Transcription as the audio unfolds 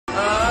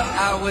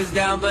I was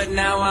down, but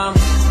now I'm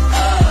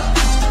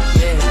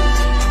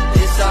yeah.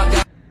 This all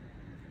got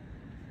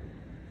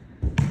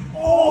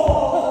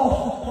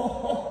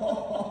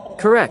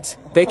Correct.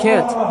 They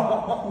can't.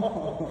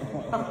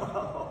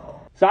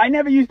 So I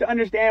never used to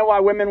understand why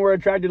women were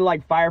attracted to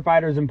like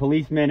firefighters and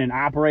policemen and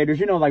operators,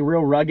 you know, like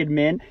real rugged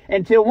men.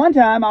 Until one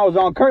time I was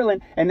on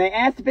Kirtland and they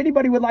asked if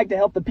anybody would like to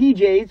help the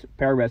PJs,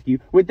 pararescue,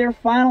 with their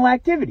final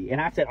activity. And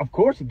I said, of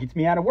course, it gets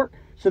me out of work.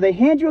 So they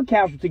hand you a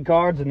casualty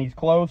cards and these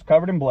clothes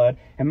covered in blood.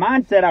 And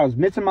mine said I was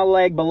missing my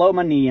leg below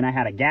my knee and I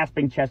had a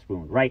gasping chest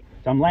wound, right?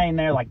 So I'm laying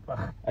there like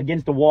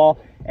against the wall.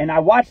 And I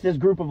watched this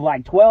group of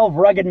like 12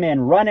 rugged men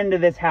run into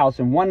this house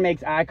and one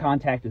makes eye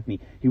contact with me.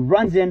 He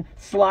runs in,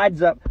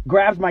 slides up,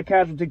 grabs my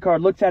casualty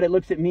card, looks at it,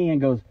 looks at me and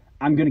goes,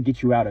 I'm going to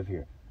get you out of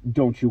here.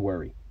 Don't you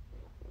worry.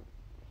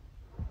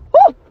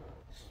 Oh,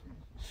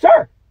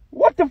 sir,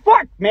 what the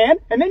fuck, man?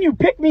 And then you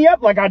pick me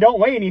up like I don't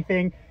weigh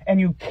anything and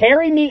you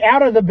carry me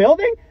out of the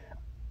building?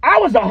 I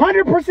was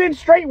 100%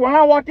 straight when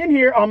I walked in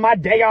here on my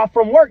day off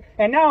from work,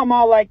 and now I'm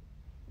all like,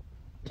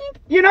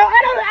 you know,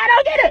 I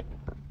don't get it.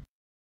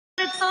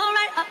 It's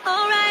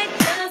alright,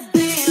 just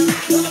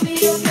dance, gonna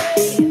be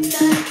okay.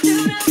 Just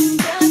do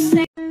just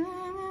dance.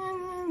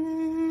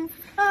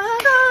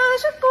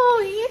 आकाश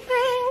कोई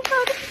फेंका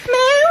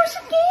मैं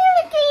उसकी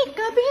लगी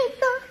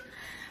कविता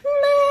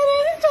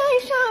मेरे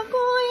जैसा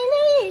कोई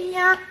नहीं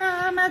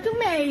यहाँ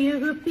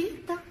मधुमेह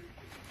पीता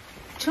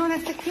छोड़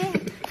सके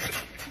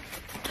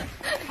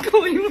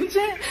कोई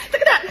मुझे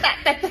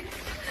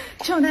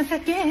छोड़ ना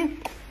सके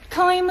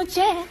कोई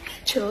मुझे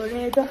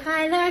छोड़े तो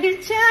हाय लग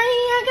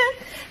जाएगा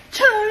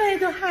छोड़े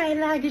तो हाय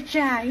लग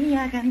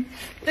जाएगा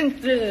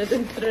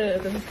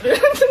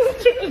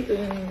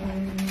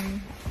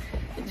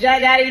जा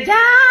जारी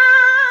जा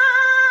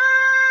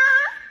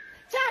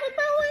जारी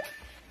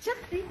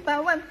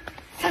पवन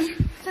सन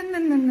सन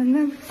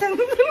सन सन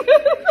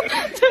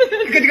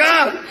끝까지 가!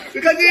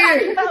 끝까지!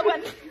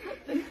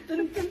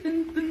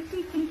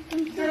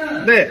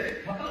 네,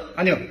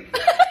 아니요.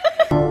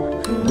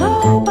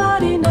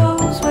 Nobody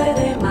knows where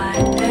they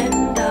might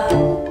end up.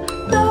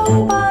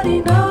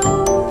 Nobody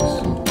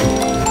knows.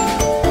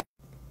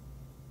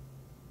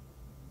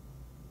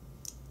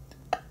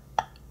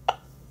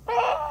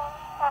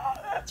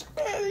 That's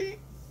petty.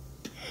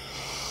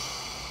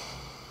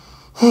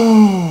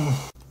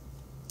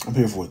 I'm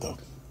here for it though.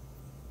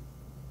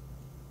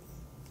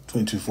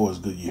 22-4 is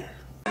a good year.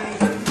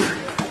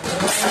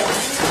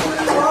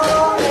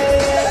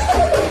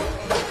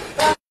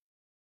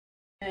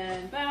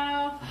 And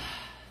bow.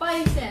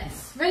 Fighting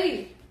stance.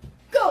 Ready?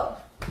 Go!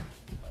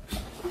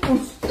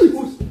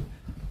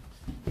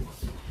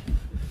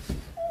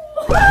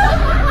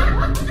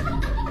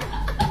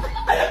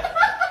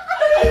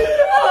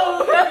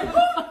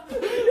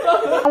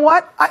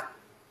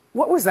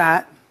 What was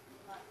that?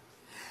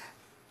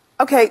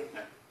 Okay,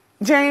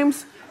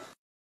 James.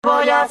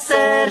 Voy a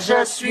hacer,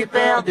 je suis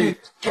perdu.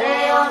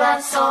 Que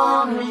horas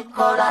son, mi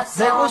corazón.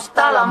 Me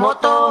gusta la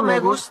moto, me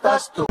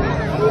gustas tú.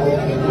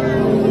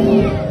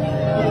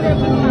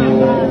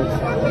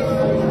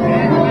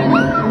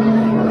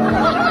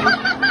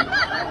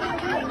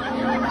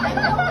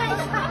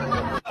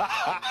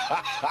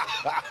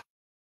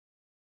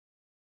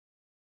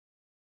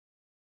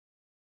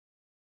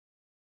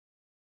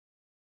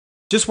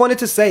 Just wanted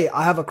to say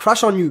I have a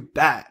crush on you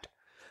bad.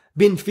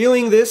 Been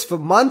feeling this for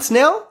months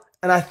now,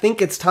 and I think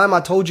it's time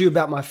I told you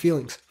about my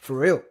feelings. For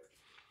real.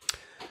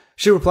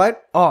 She replied,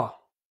 oh,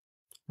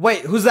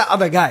 wait, who's that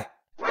other guy?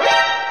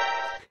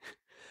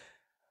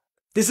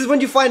 This is when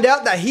you find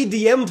out that he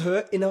DM'd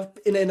her in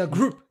a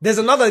group. There's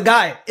another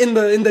guy in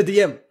the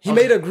DM. He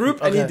made a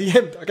group and he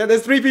DM'd. Okay,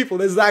 there's 3 people.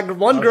 There's that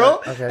one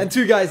girl and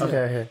 2 guys.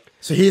 Okay.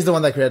 So he's the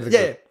one that created the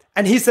group. Yeah,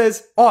 and he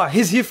says, oh,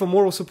 he's here for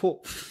moral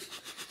support.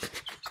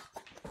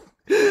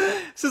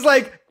 She's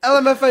like,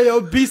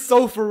 LMFAO, be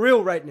so for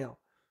real right now.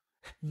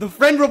 The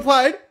friend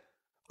replied,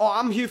 oh,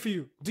 I'm here for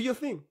you. Do your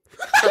thing.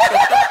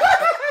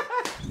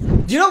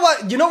 You know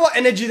what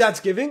energy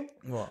that's giving?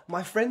 What?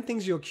 My friend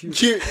thinks you're cute.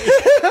 Cute.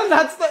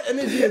 That's the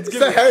energy it's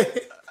giving. So,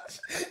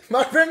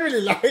 my friend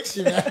really likes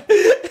you, man.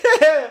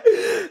 Yeah,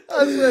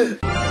 that's it.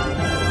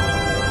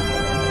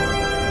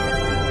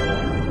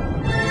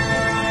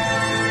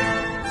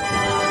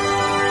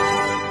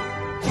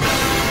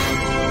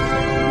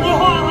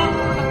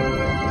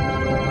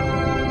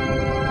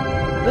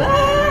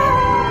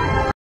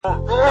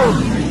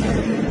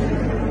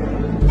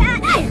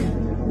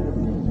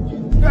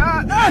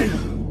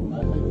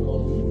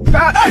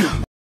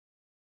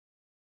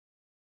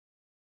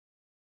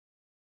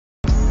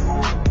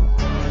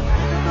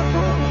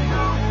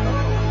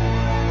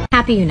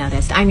 Happy you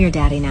noticed. I'm your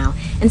daddy now.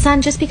 And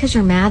son, just because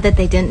you're mad that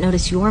they didn't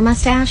notice your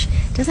mustache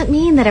doesn't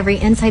mean that every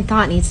inside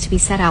thought needs to be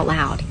said out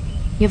loud.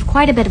 You have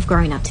quite a bit of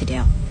growing up to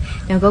do.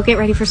 Now go get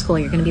ready for school.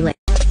 You're going to be late.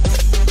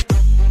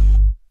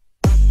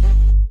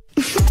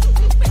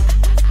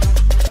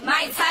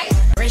 My type.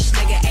 Rich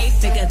nigga,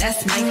 8-figure,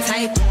 that's my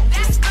type.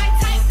 That's my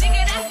type,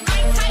 nigga, that's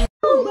my type.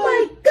 Oh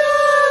my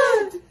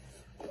god!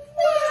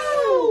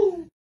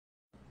 Wow!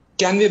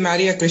 Can we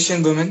marry a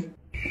Christian woman?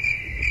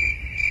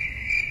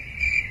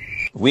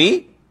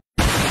 We?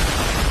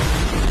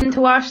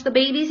 To wash the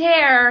baby's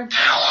hair.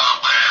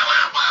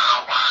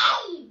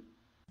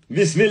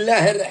 بسم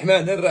الله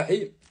الرحمن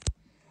الرحيم.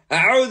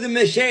 أعوذ من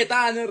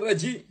الشيطان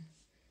الرجيم.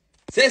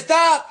 Say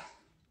stop.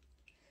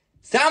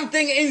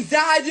 Something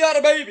inside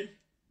your baby.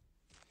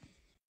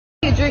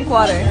 You drink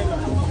water.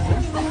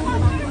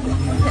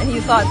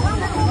 You thought.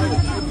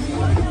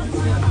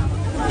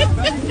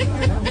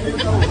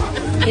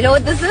 You know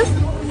what this is?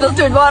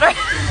 Filtered water.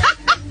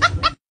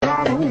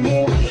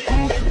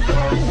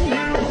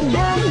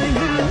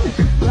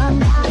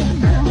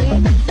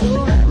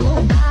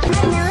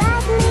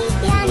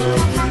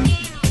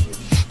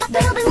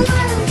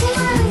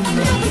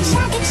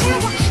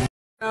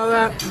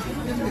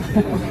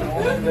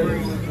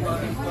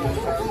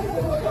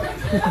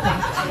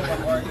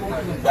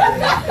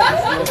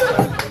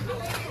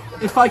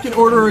 If I could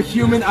order a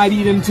human, I'd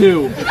eat him too.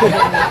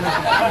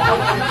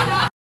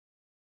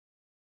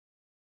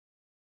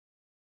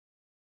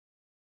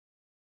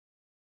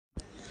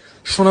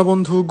 সোনা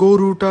বন্ধু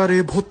গরুটারে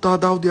ভোত্তা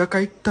দাও দিয়া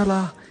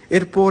কাইটালা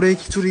এরপরে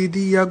খিচুড়ি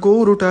দিয়া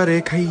গরুটারে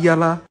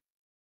খাইয়ালা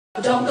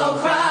Don't go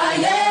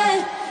crying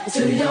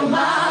to your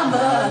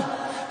mama,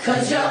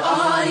 'cause you're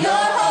on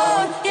your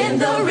own in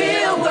the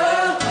real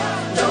world.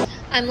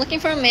 I'm looking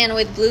for a man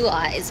with blue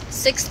eyes,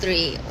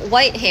 6'3",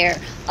 white hair,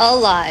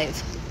 alive.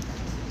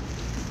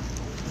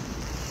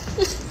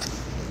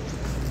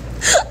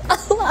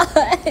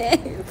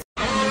 Alive.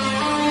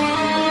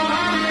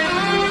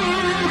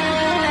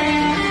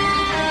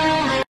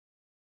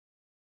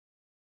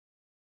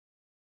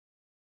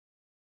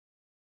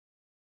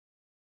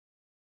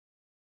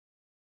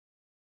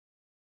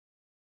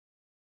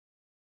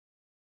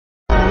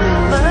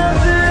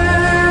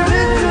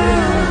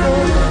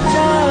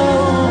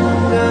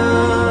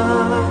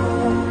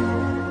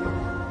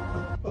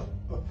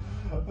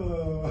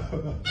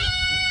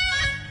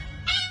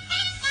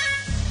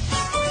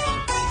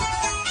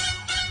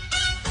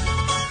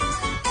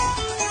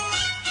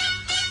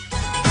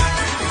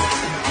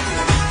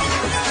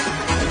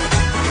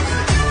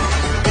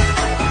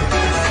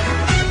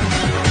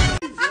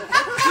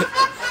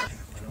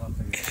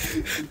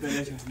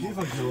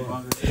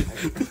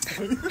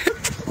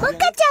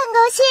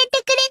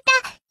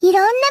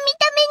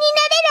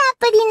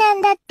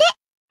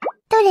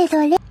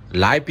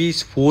 Life is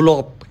full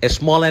of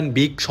small and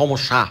big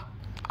সমস্যা.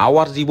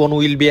 Our Jibon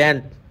will be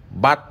end,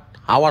 but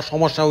our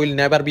সমস্যা will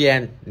never be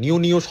end.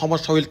 New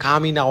সমস্যা will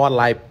come in our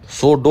life.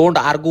 So don't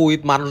argue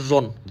with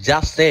মানুষজন.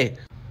 Just say,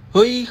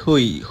 hoi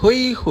hoi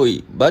hoi hoi,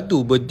 badu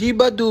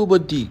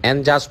badi, and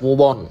just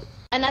move on.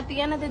 And at the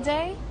end of the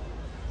day,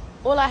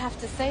 all I have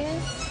to say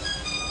is,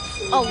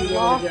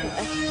 Allah.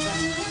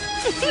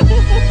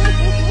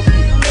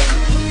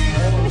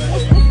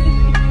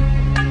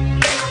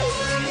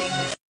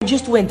 I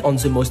just went on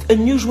the most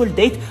unusual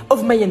date of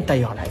my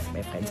entire life,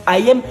 my friends. I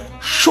am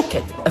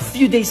shocked. A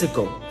few days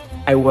ago,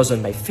 I was on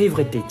my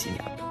favorite dating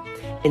app,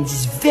 and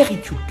this very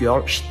cute girl,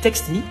 she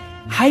texted me,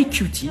 "Hi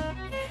cutie,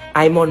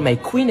 I'm on my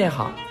queen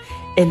era,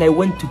 and I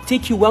want to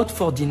take you out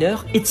for dinner,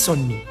 it's on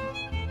me."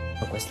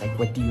 I was like,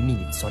 what do you mean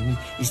it's on me?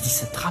 Is this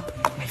a trap?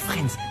 My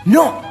friends,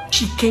 no!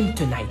 She came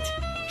tonight.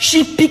 She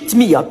picked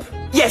me up.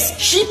 Yes,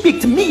 she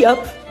picked me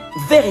up.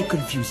 Very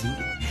confusing.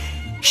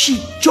 She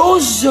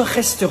chose the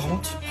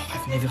restaurant.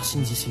 I've never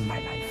seen this in my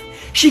life.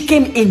 She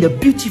came in a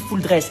beautiful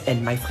dress, and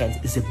my friends,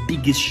 the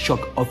biggest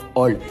shock of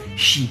all,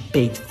 she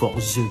paid for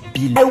the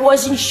bill. I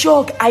was in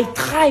shock. I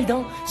tried,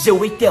 huh? The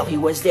waiter, he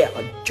was there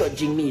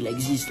judging me like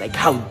this, like,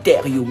 how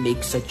dare you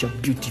make such a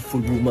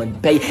beautiful woman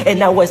pay? And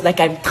I was like,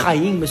 I'm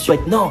trying, monsieur.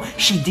 No,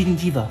 she didn't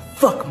give a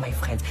fuck, my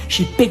friends.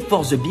 She paid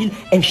for the bill,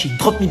 and she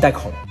dropped me back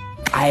home.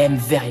 I am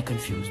very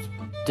confused.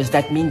 Does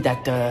that mean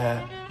that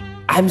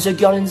I'm the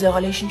girl in the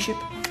relationship?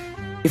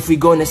 If we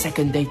go on a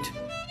second date,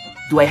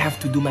 do I have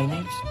to do my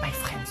nails? My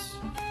friends,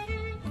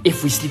 if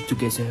we sleep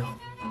together,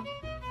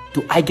 do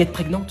I get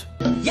pregnant?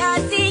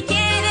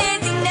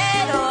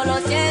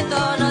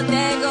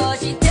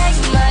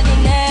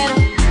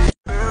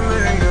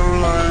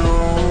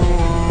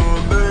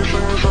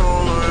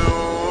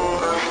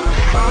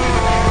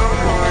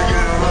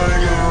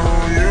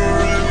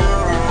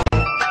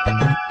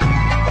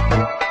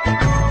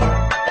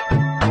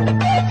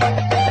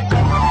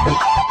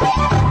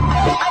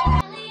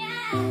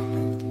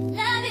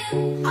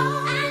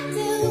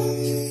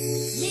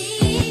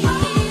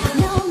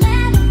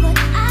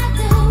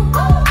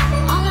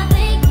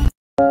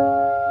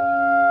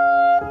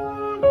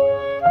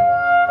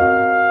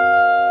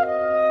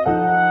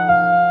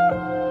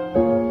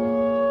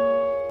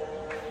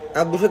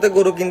 আব্বুর সাথে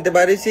গরু কিনতে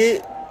পারিছি,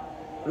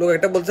 লোক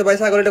একটা বলছে ভাই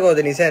ছাগলটা কত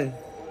নিছেন,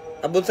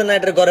 আব্বু বলছে না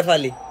এটার ঘরে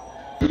ফালি।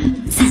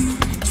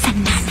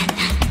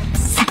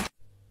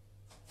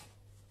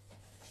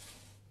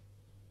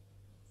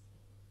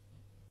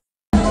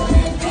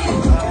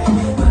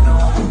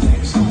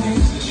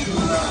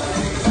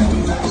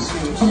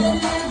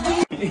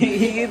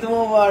 ঈদ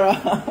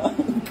মোবারক।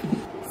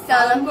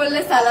 সালাম করলে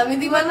সালামি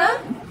দিবা না?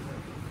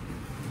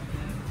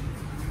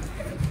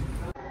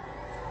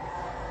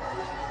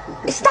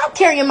 Stop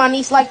carrying my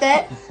niece like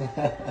that.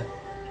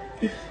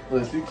 Do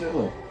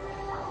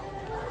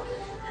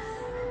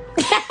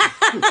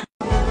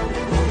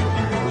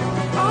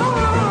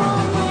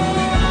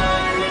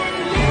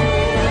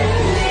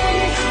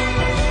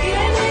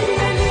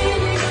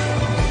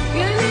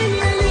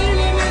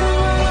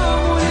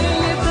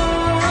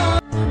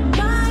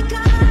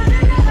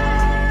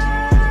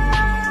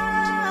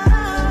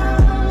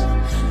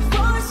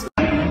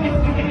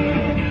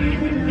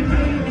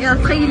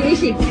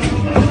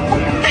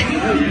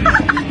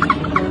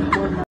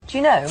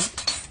you know,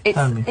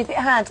 if it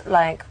had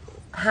like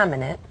ham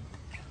in it,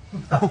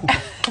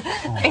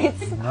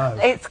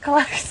 it's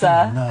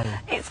closer. No.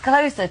 It's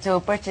closer to a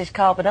British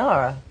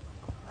carbonara.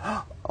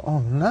 Oh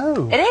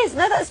no. It is.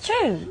 No, that's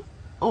true.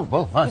 Oh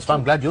well, nice.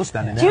 I'm glad you're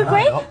standing there. Do you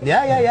agree?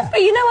 Yeah.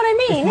 But you know what I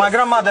mean. If my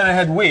grandmother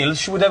had wheels,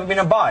 she would have been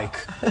a bike.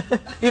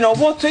 You know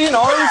what? You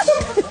know.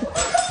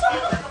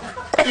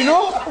 You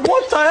know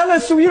what?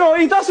 You know,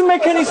 it doesn't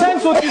make any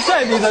sense what you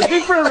said. It's a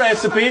different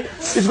recipe.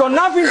 It's got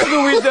nothing to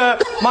do with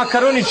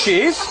macaroni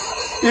cheese.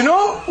 You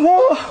know?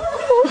 Well,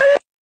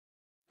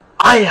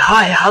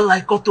 I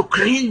like to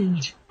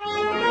cringe.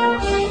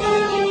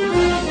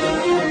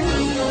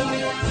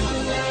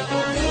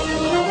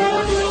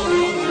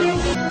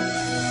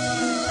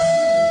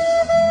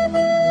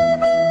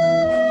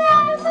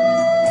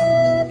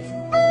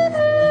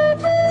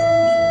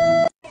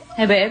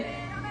 Hey, babe.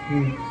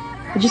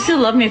 Would you still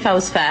love me if I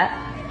was fat?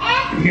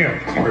 yeah,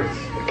 of course.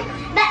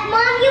 But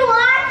Mom, you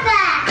are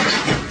fat.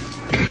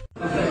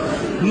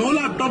 No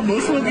laptop, no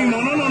smoking, no.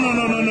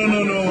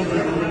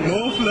 No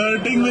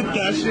flirting with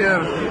cashier.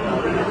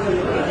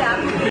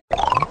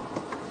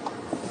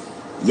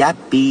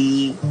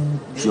 Yappy,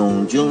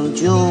 jung jung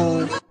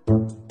jung.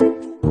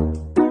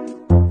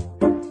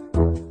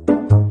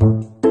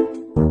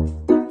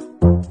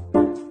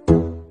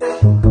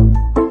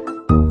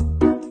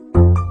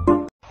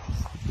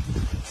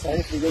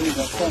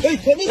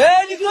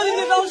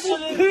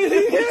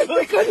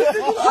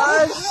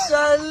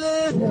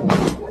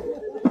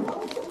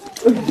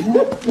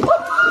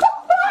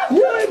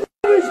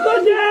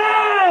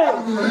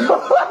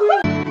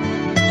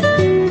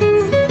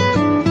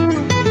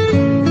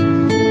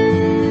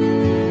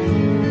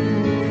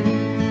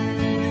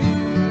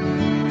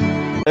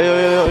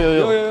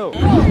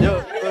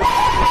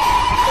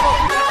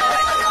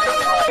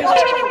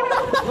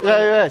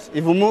 Yes,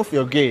 if you move,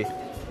 you're gay.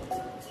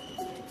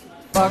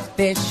 Fuck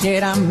this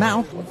shit, I'm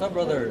out. What's up,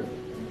 brother?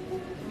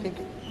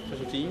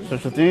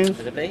 Social teams?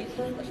 Special place?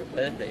 Special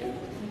birthday.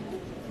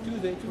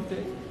 Tuesday.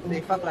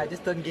 They fuck like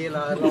just turn gay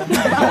lah.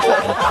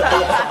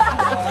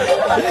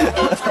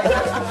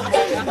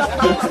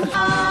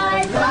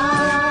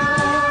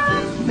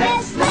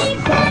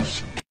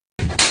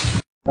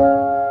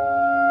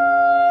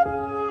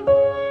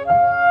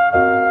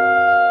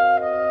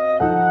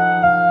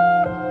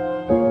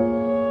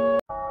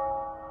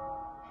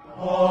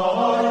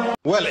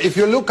 Well, if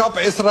you look up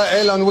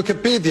Israel on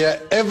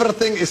Wikipedia,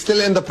 everything is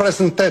still in the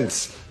present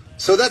tense.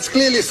 So that's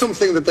clearly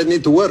something that they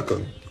need to work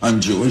on. I'm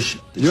Jewish.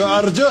 You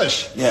are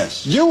Jewish?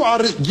 Yes. You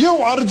are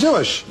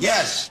Jewish?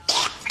 Yes.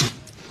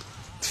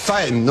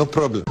 Fine, no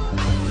problem.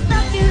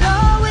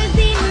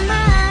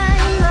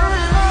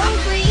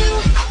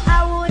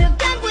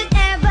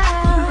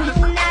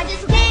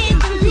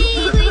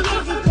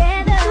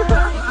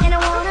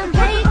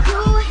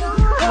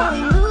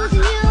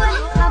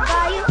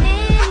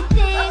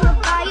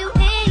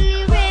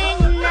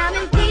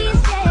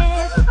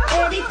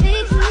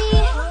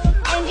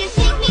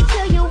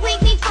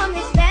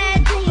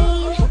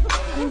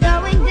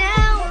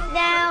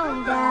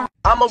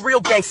 I'm a real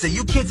gangster.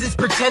 You kids is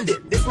pretending.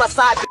 This my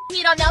side.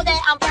 You don't know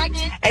that I'm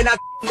pregnant. And I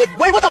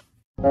wait, what the?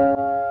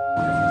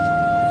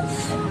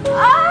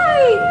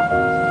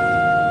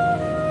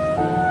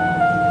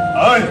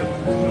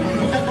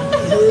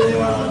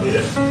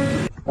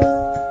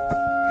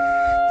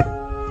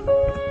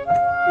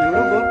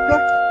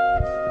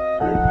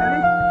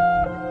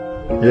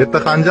 ये तो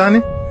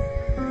खानजानी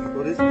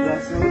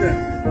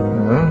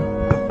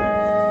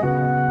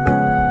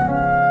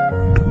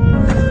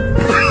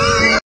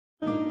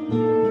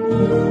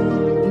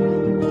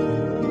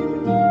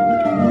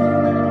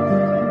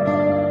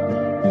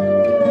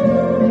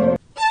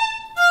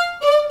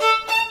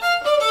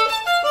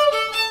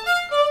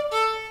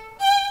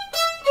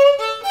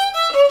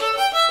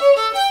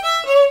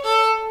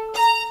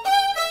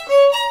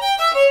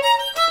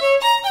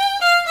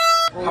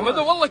محمد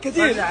والله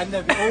كثير على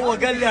النبي. هو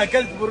قال لي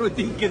اكلت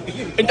بروتين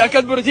كثير. انت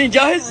اكلت بروتين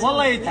جاهز؟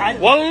 والله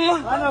يتعلم.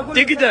 والله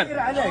تقدر.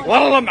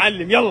 والله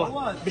معلم.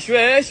 يلا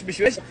بشويش.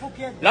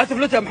 لا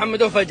تفلتها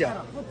محمد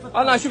فجأة.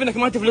 انا اشوف انك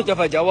ما تفلتها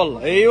فجأة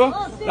والله.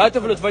 ايوه لا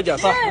تفلت فجأة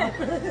صح.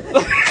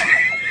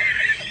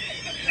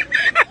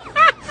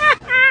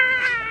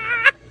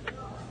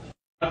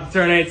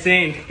 Turn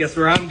 18. Guess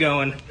where I'm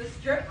going? The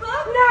strip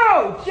club?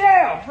 No,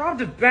 jail.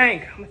 Robbed a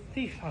bank. I'm a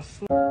thief. I'm a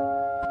slut.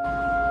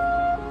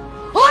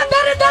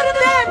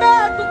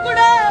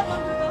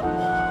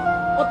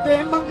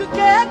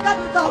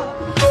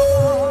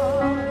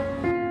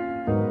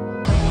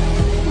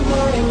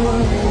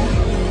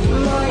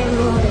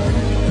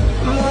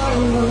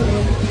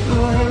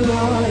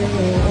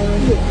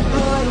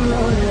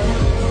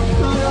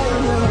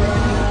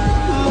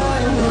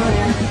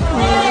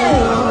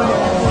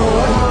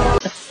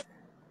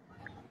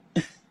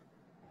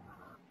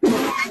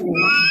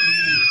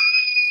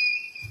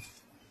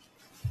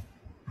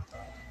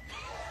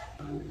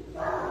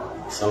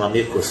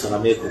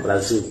 Salamico,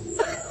 Brasil.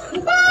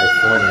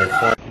 iPhone.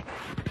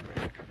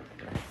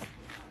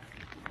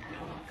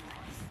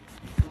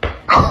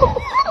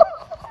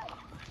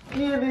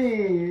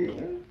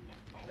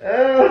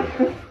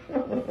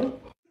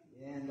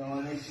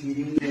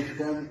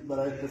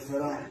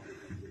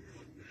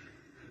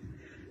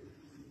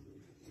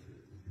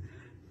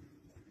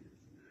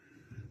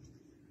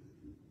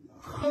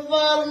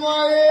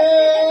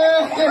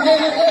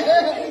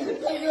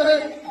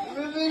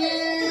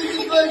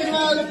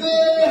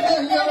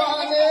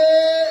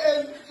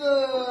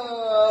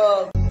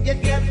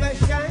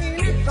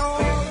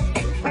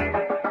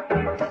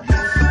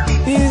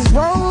 These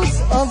rows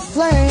of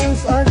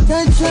flames are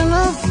catching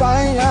a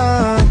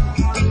fire.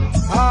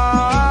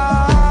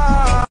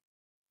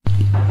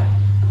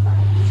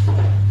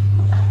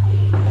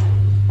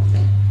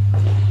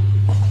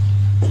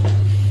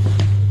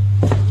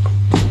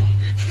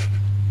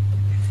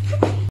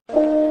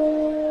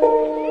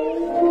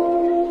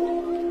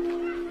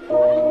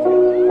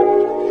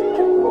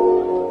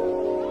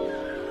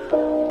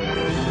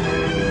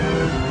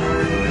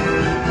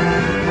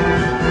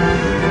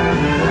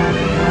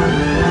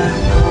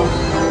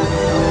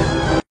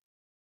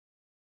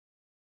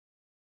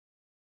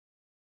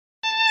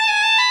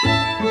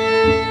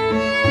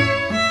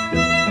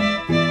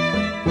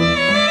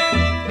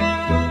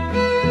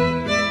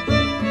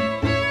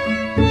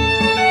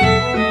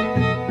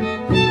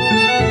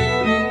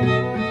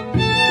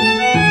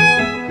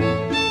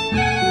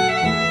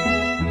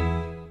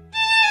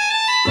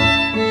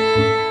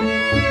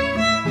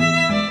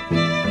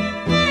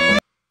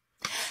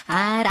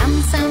 Aram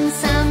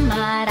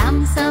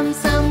sam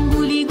sam,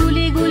 guli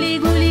guli guli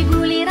guli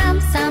guli ram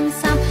sam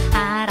sam.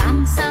 Aram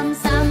sam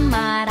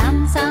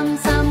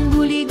sam,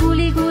 guli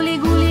guli guli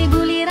guli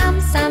guli ram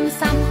sam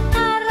sam.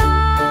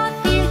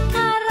 Karahi,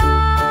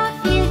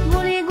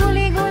 guli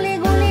guli guli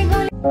guli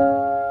guli.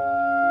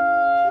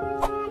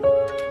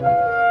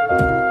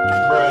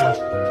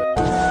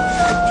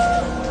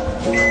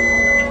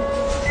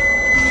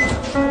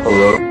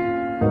 Hello.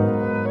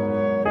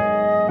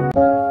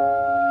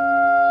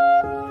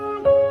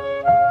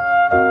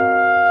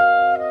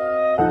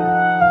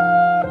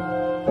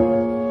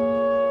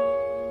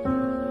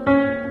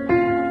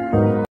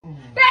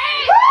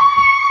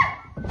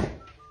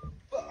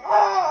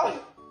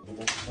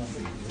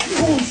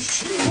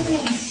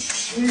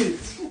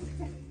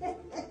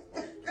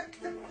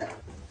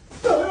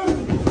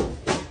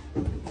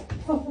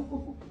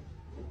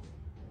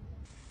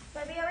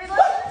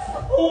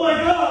 Oh my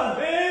god,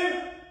 babe!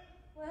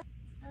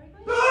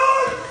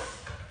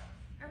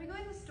 Are we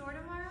going to the store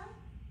tomorrow?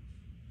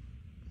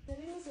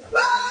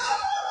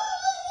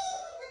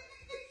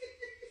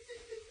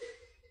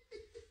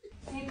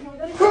 Hey, can we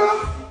go to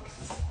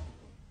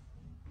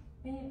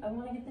Babe, I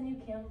want to get the new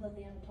candles at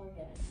the end of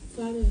Target.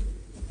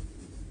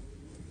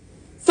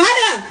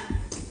 Sada!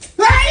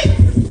 Right?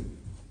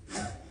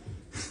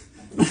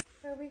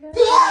 Are we going?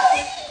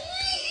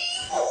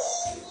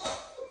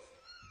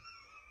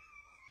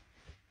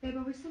 Babe,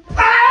 are we still?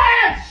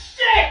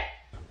 Shit!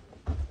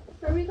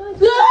 Are we going to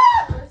the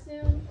store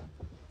soon?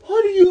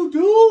 What are you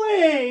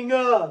doing?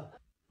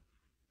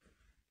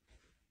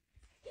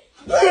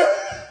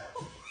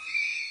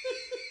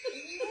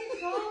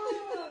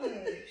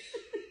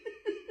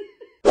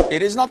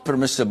 It is not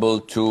permissible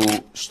to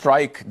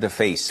strike the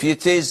face.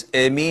 It is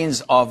a means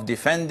of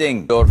defending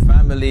your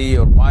family,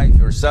 your wife,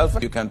 yourself.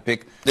 You can pick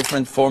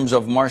different forms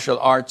of martial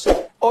arts,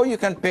 or you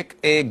can pick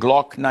a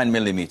Glock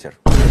 9mm.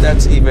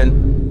 That's even...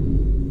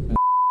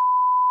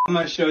 I'm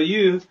going to show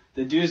you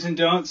the do's and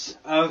don'ts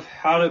of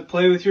how to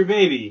play with your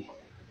baby.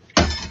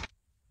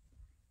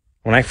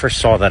 When I first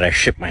saw that, I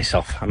shit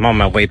myself. I'm on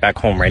my way back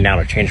home right now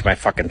to change my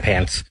fucking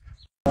pants.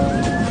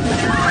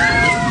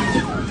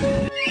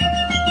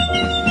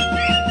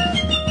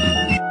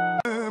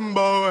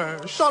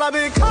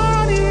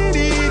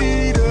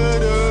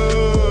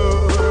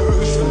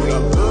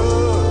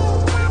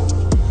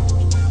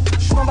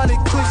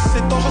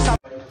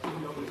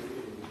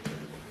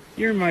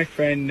 You're my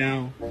friend now.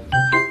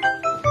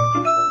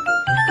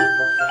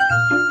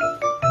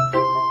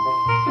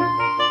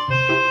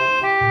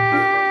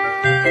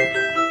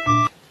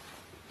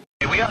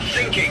 We are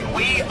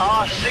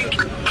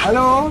sinking.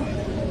 Hello?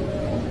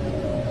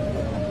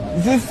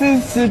 This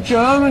is the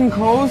German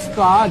Coast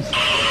Guard.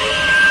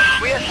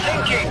 We are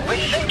sinking.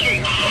 We're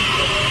sinking.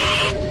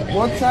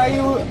 What are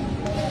you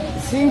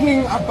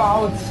thinking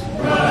about?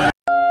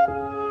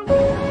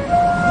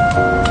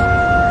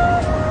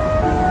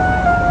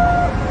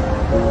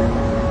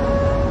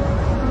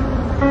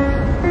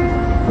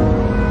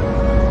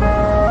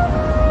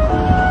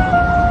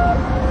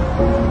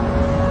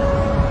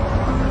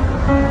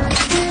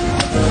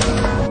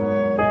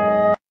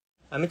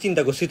 আমি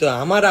চিন্তা করছি তো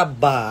আমার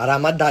আব্বা আর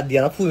আমার দাদি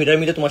আর ফুমিটার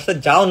মিলে তোমার সাথে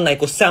যাও নাই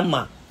করছে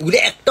আম্মা ওগুলো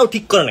একটাও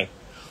ঠিক করে নাই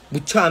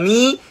বুঝছো আমি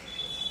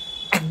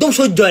একদম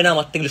সহ্য হয় না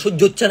আমার থেকে সহ্য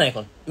হচ্ছে না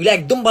এখন ওগুলো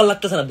একদম ভালো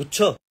লাগতেছে না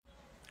বুঝছো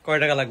কয়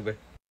টাকা লাগবে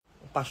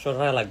 500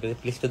 টাকা লাগবে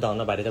প্লিজ তো দাও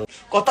না বাইরে যাবো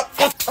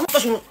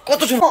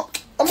কত শুনো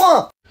আম্মা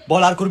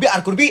বল আর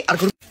করবি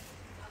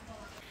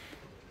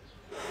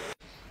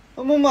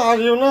আমার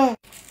মারিও না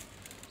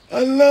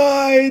আল্লাহ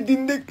এই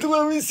দিন দেখতে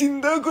আমি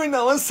চিন্তা করি না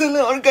আমার ছেলে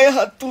আমার গায়ে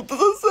হাত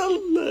তুলতেছে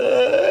আল্লাহ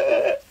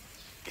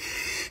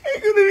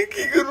এখন আমি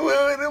কি করবো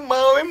আমার মা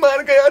আমি মার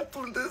গায়ে হাত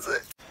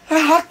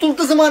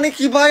তুলতেছে মানে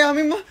কি ভাই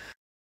আমি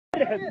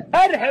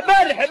ارحب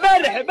ارحب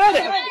ارحب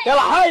ارحب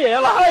يلا حي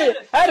يلا حي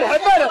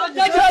ارحب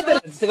ارحب قادر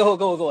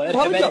جو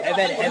ارحب ارحب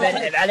ارحب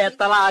ارحب على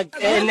الطلاق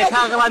انك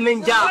اغلى من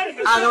جار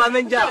اغلى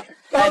من جار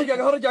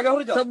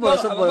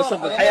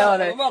صبر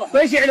حيواني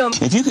ويش يعلم.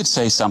 If you could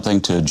say something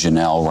to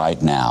Janelle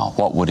right now,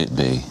 what would it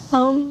be?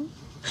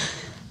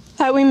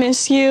 That we miss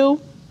you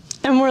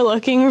and we're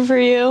looking for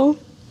you.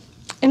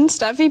 And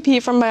Steffi P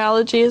from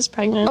biology is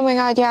pregnant. Oh my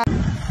god, yeah.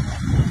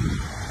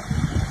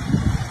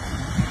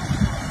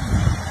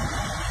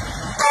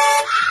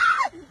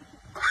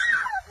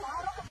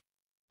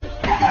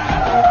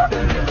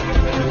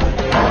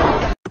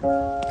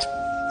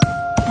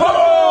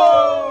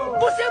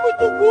 Você é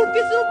muito burro,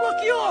 que você não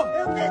bloqueou?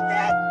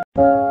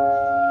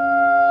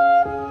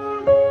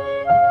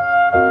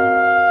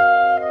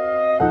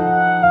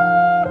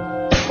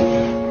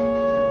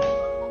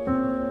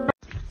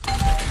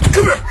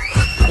 Come here!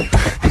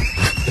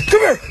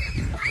 Come here!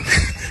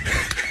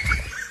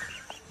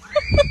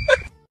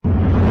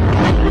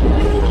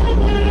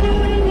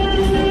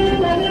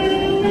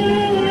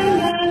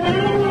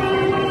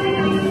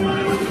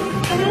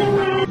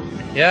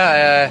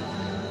 Yeah,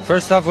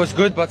 first half was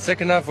good, but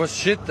second half was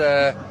shit.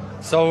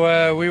 So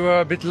we were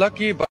a bit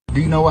lucky. But Do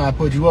you know why I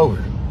pulled you over?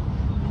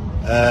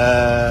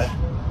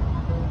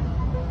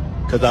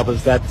 Because I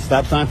was at the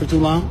stop sign for too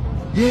long?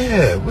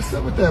 Yeah, what's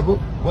up with that?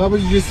 Why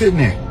was you just sitting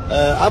there?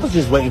 I was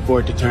just waiting for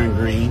it to turn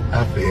green.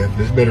 I feel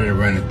it's better than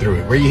running through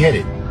it. Where you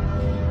headed?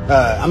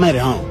 I'm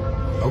headed home.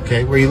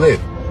 Okay, where you live?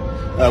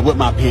 With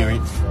my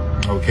parents.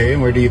 Okay,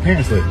 and where do your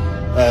parents live?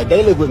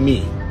 They live with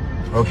me.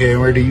 Okay, and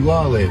where do you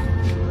all live?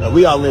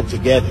 We all live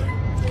together.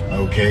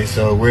 Okay,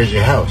 so where's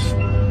your house?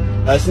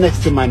 It's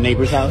next to my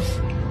neighbor's house.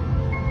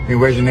 Hey,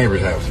 where's your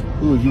neighbor's house?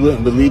 Ooh, you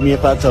wouldn't believe me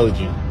if I told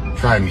you.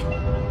 Try me.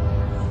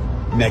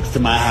 Next to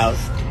my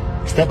house.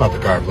 Step out the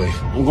car, please.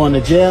 I'm going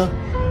to jail?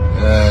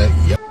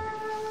 Yep.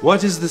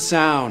 What is the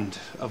sound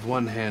of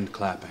one hand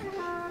clapping?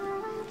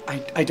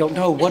 I don't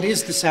know. What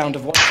is the sound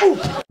of one? Oh!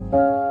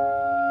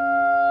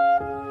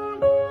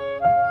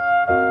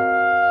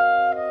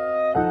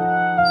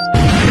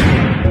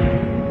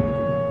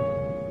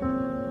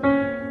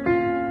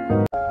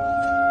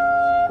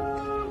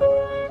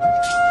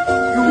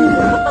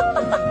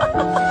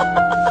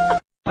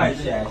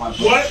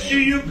 What do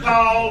you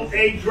call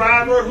a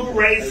driver who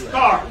races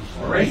cars?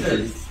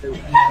 Racers.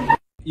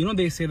 You know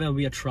they say that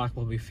we attract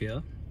what we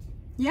fear?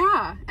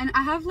 Yeah, and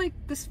I have like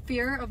this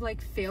fear of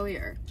like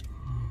failure.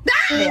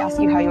 They ask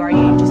you how you are,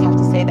 you just have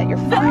to say that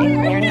you're fine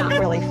when you're not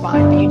really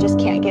fine, but you just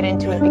can't get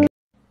into it because...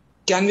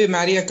 Can we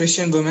marry a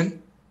Christian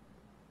woman?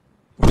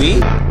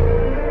 We?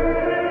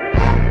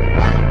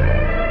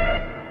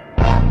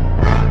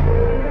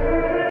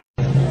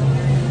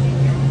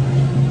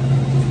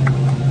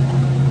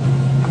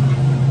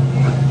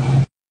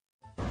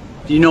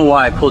 Do you know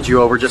why I pulled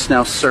you over just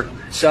now, sir?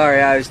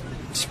 Sorry, I was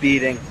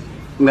speeding.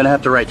 I'm gonna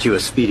have to write you a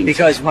speeding ticket.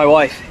 Because my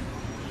wife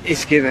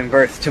is giving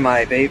birth to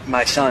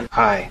my son.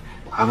 Hi,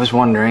 I was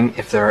wondering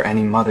if there are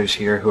any mothers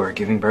here who are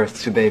giving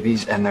birth to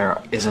babies and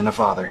there isn't a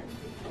father.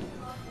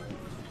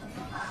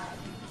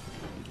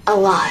 A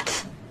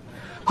lot.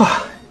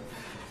 Oh,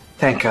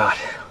 thank God.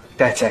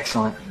 That's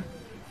excellent.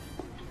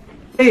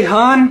 Hey,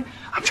 hon.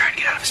 I'm trying to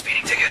get out of a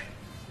speeding ticket.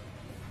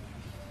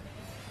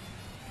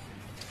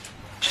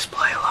 Just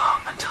play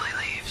along until he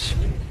leaves.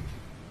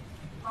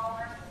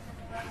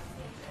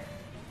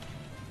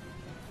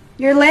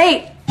 You're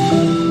late.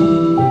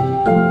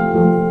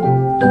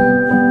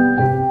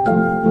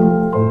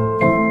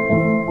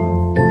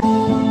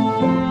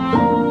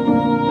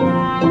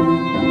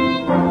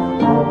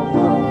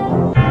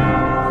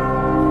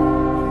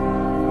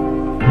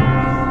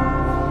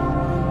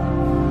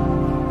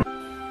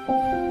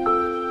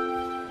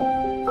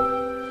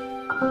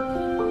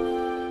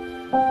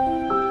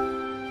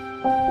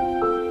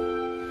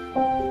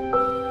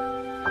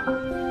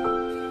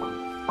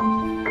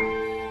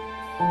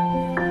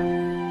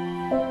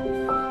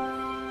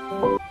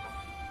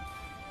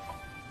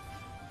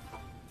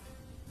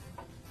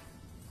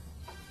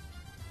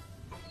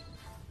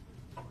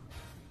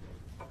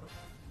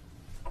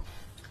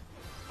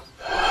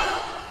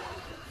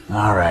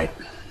 All right.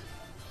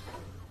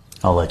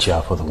 I'll let you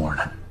off with a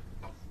warning.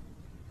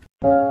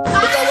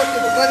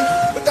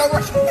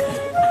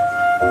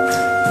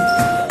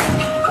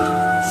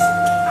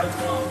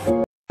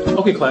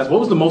 Okay, class, what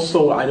was the most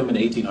sold item in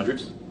the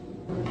 1800s?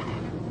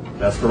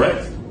 That's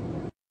correct.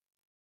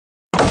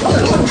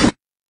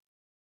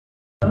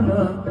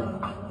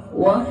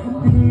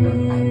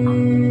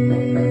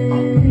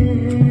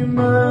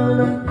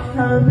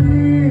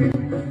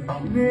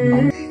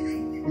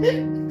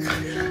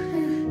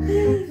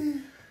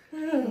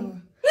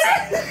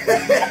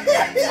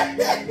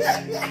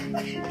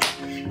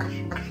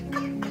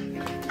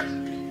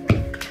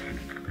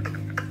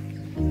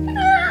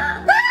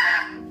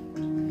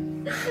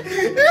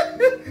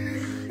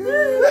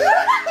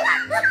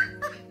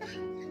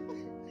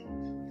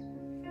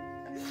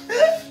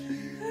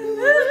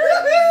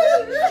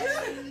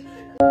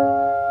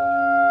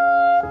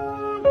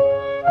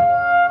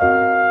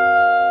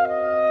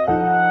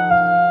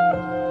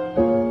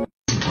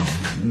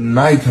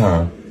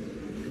 nighttime.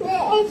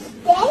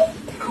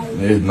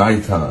 It's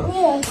nighttime.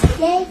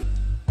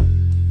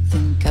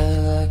 Think I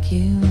like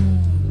you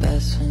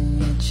best when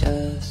you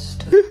just.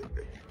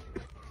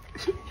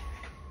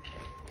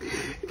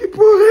 Que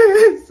porra é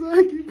essa?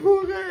 Que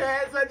porra é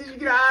essa,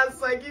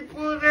 desgraça? Que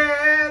porra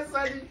é essa,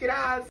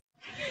 desgraça?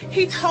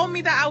 He told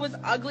me that I was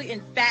ugly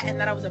and fat and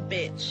that I was a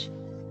bitch.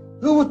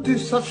 Who would do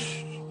such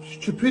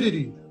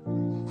stupidity?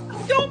 I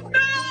don't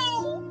know.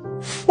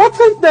 What's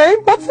his name?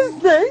 What's his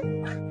name?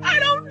 I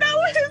don't know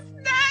his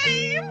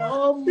name.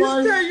 Oh my!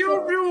 Is that your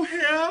real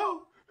hair?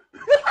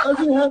 Does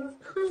he have?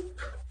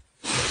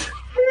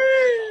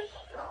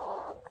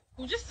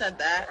 Who just said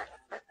that?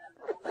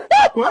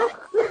 What?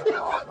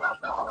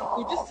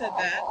 Who just said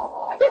that?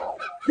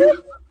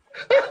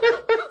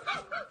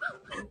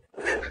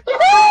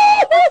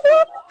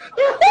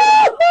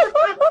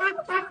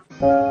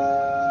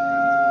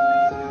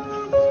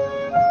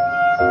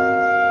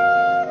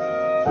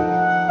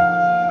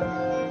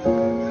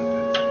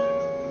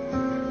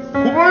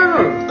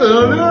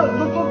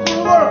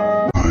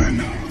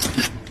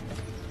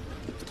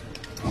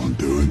 I'll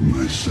do it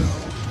myself.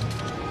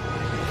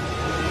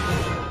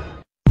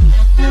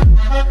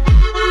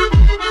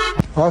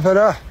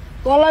 فلاح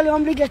والله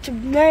اليوم لقيت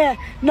بنية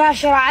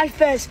ناشرة على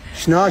الفيس.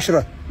 ايش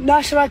ناشرة؟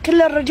 ناشرة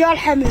كل الرجال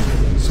حمل.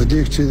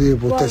 صديق كذي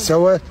وانت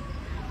سويت؟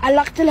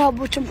 علقت لها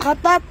بوش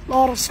مخطط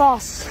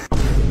ورصاص.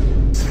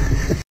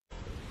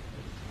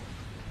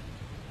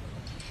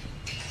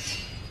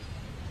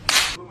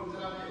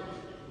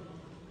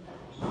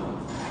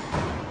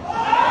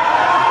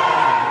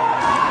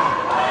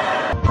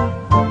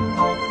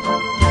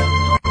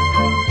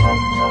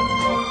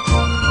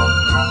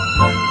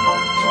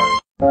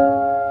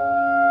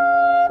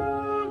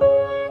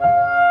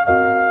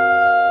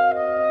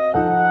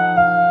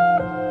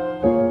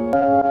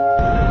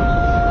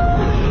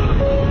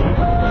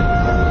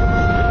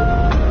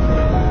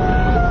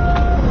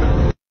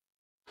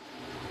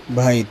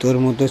 ভাই তোর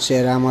মতো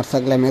চেহারা আমার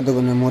থাকলে আমি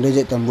এতক্ষণে মরে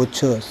যেতাম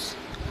বুঝছস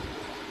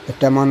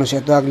একটা মানুষ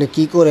এত আগলে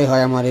কি করে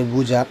হয় আমার এই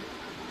বুঝা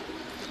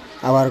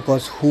আবার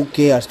কস হু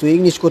কেয়ার্স তুই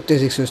ইংলিশ করতে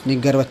শিখছস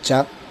নিগ্গার বাচ্চা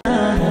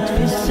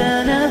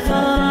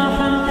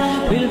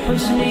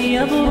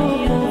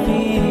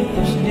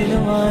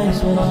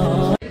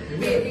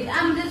Baby,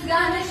 I'm just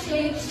gonna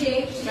shake,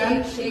 shake,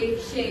 shake, shake,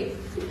 shake.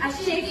 I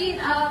shake it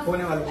up,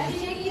 I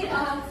shake it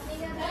up.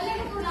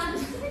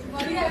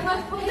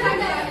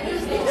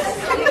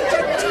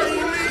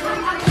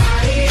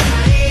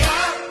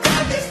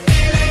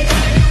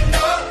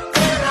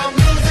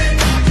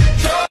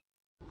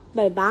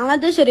 ভাই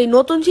বাংলাদেশের এই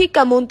নতুন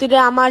শিক্ষামন্ত্রীরা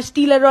আমার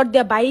স্টিলের রড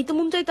দিয়ে বাইতে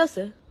মন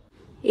চাইতেছে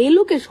এই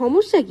লোকের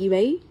সমস্যা কি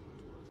ভাই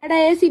এটা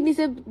এসি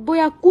নিচে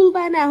বইয়া কুল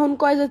পায় না এখন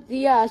কয় যে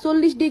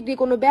 40 ডিগ্রি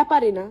কোনো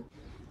ব্যাপারই না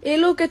এই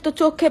লোকের তো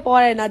চোখে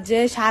পড়ে না যে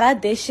সারা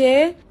দেশে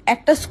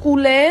একটা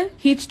স্কুলে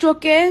হিট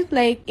স্ট্রোকে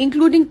লাইক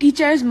ইনক্লুডিং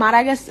টিচার্স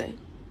মারা গেছে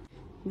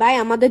ভাই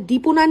আমাদের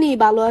দীপু নানি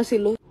ভালো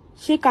আছিল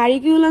সে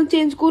কারিকুলাম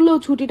চেঞ্জ করলেও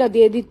ছুটিটা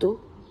দিয়ে দিত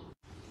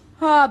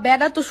হ্যাঁ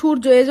বেটা তো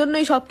সূর্য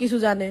এজন্যই সবকিছু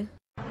জানে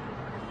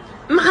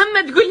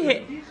محمد قولها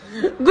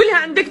قولها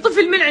عندك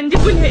طفل من عندي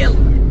قولها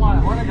يلا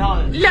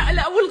لا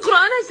لا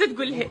والقرآن هسه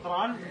تقولها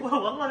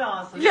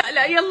لا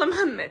لا يلا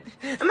محمد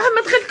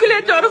خل كلها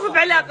تعرف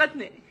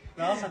بعلاقتنا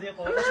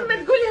محمد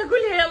قولها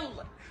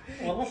يلا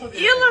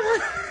يلا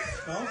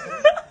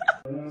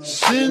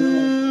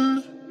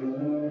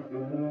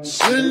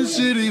Sin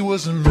City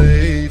wasn't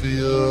made for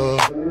you.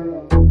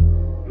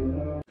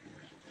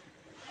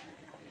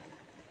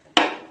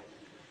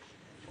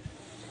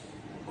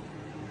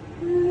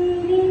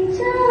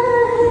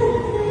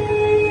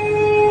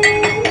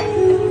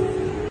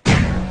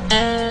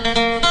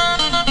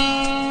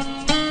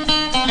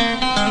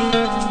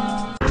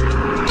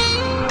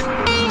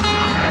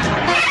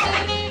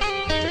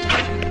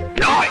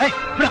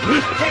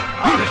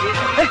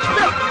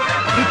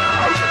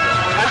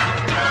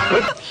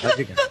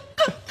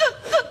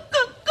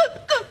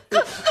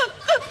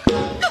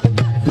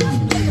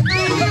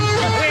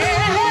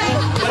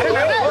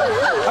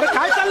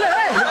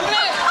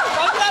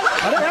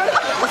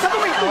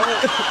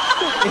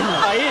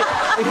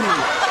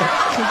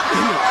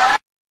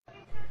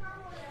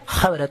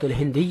 خبرة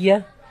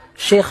الهندية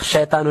شيخ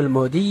شيطان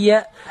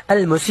المودية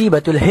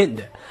المصيبة الهند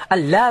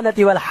اللعنة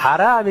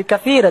والحرام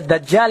كثير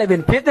الدجال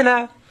بن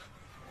فتنة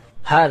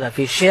هذا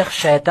في شيخ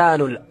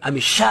شيطان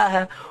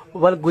الأمشاه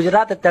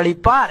والججرات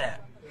التليبارة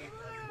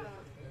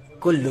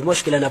كل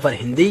مشكلة نفر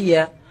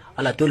هندية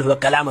على طول هو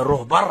كلام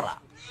الروح برا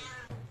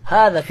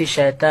هذا في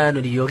شيطان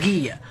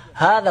اليوغية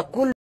هذا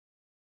كل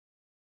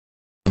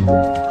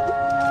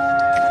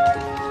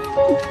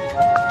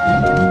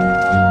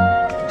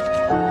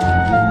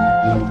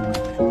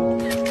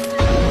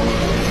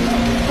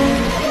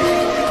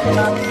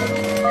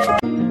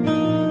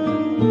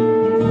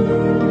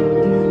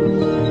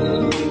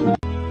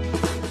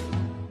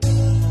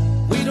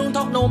We don't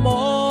talk no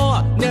more,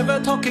 never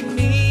talking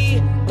me.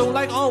 Don't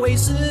like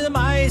always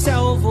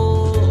myself.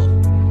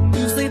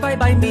 You say bye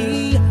bye me,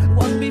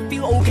 want me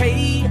feel okay.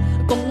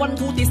 Don't want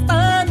to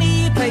disturb me,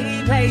 play.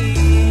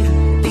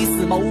 This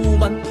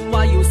moment,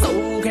 why you so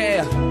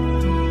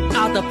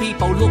the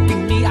people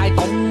looking me, I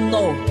don't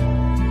know.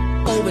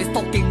 Always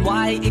talking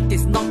why it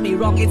is not me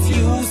wrong, it's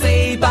you.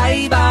 Say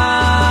bye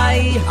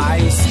bye.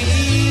 I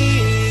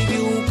see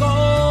you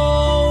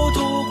go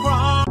to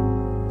cry.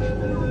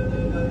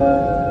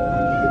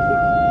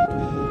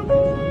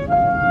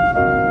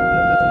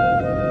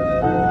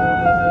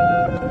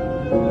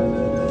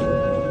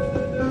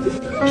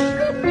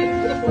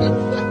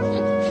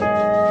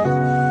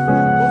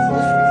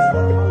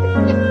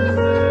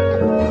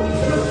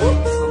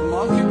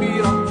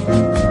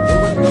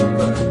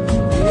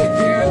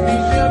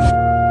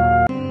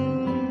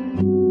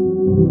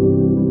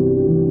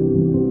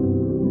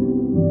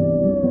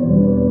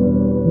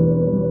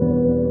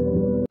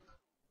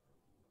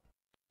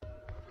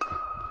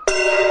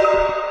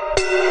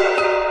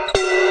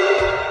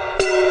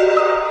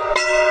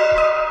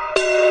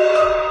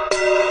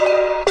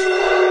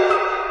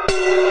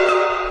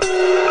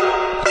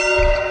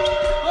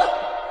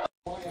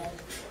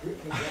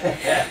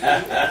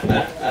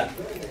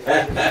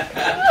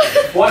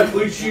 Why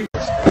would you?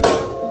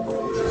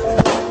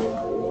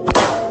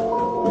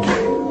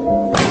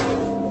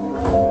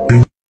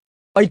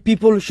 White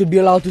people should be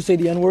allowed to say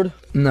the N-word?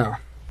 No.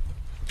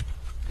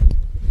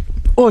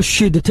 Oh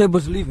shit, the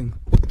table's leaving.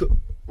 What the?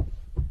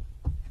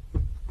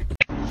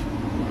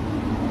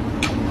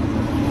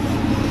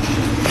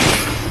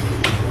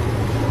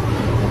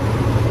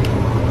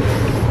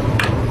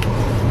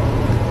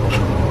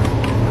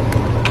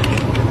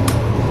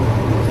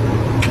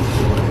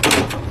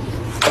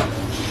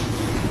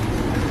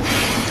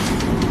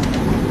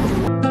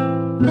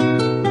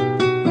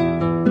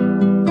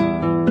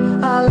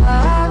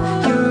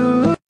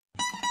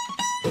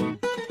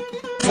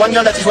 One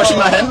girl that is washing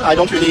my hand, I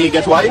don't really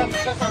get why.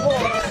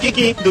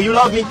 Kiki, do you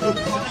love me?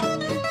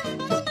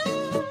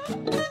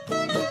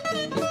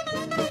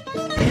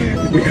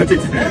 We got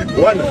it.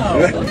 One.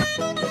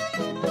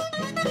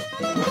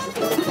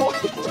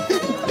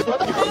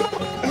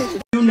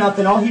 Do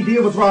nothing, all he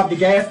did was rob the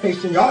gas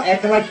station. Y'all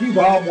acting like you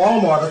robbed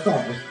Walmart or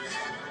something.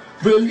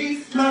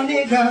 Release my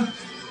nigga.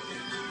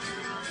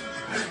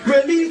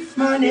 Release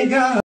my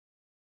nigga.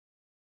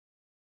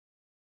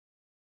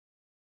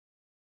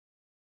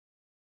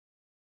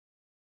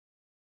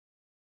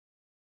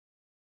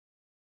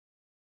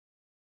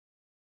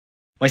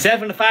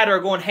 Myself and the father are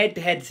going head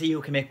to head to see who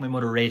can make my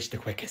mother rage the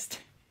quickest.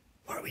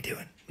 What are we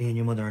doing? Me and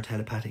your mother are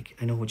telepathic.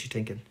 I know what you're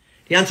thinking.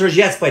 The answer is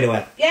yes, by the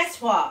way.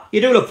 Guess what?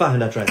 You do look fat in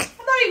that dress.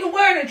 I'm not even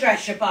wearing a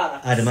dress, you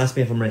bollocks. Adam, ask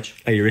me if I'm rich.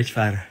 Are you rich,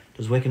 father?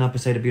 Does waking up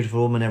beside a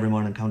beautiful woman every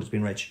morning count as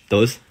being rich?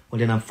 Does? Well,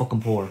 then I'm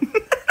fucking poor.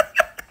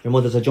 Your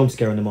mother's a jump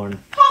scare in the morning.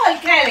 Paul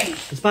Kelly!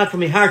 It's bad for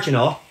me heart, you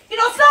know. You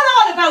know, it's not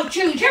all about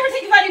you. Do you ever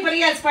think of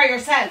anybody else by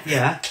yourself?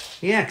 Yeah,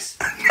 the ex.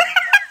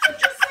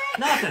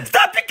 Nothing.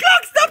 Stop the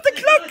clock! Stop the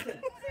clock!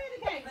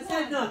 I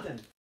said nothing.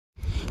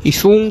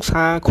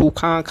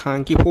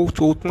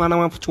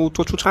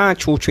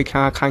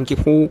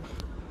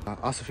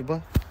 آسف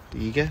يبا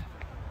دقيقة.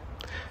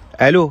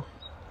 ألو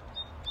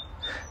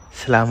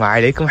السلام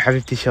عليكم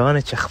حبيبتي،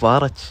 شلونك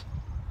أخبارك؟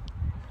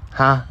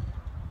 ها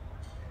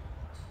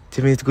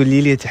تبين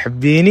تقولي لي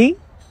تحبيني؟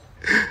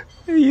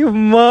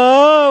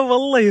 يما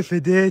والله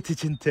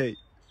فديتك انتي،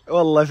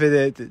 والله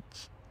فديتك.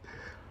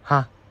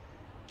 ها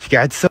ايش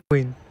قاعد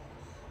تسوين؟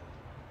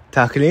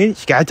 تاكلين؟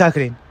 ايش قاعد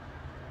تاكلين؟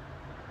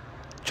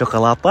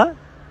 شوكولاتة؟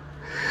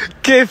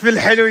 كيف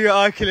الحلو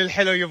ياكل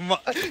الحلو يما.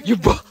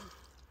 يبا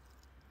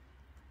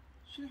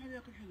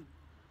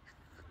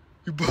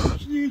يبا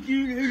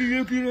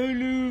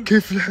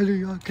كيف الحلو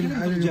ياكل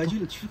الحلو يبا.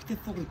 ايش فيك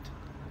تثقت؟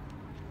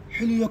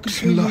 حلو ياكل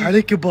بسم الله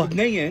عليك يبا.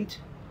 بنية انت؟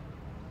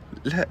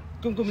 لا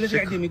قوم قوم ليش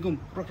قاعد يمي قوم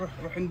روح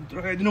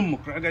قاعد امك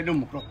روح قاعد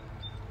امك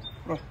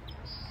روح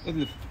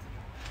اذلف.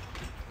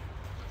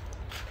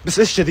 بس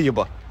ايش كذي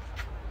يبا؟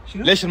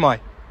 ليش الماي؟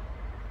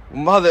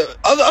 هذا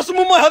اصلا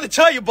مو ماي، هذا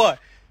شاي يبا.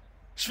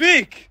 ايش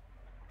فيك؟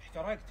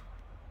 احترقت.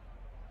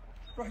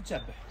 روح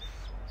تسبح.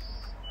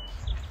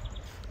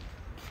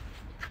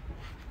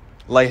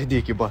 الله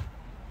يهديك يبا.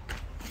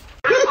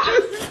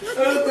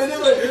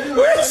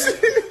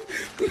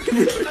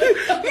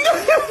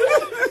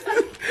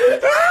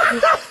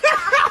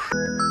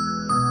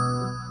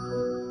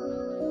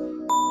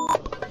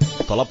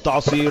 طلبت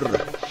عصير،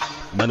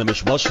 ما انا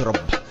مش بشرب،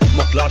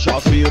 ما طلعش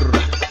عصير،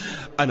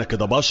 انا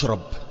كده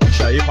بشرب.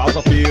 شايف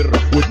عصافير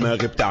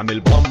ودماغي بتعمل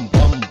بام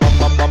بام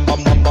بام بام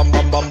بام بام بام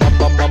بام بام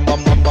بام بام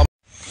بام بام بام.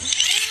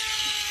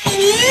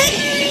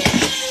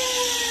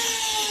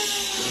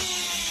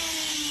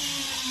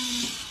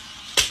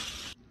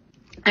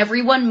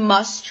 Everyone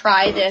must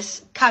try this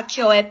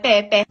cacio e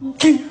pepe.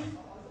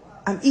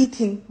 I'm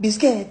eating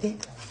biscotti.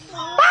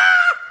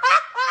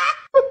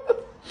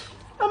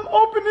 I'm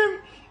opening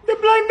the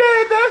blind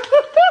date.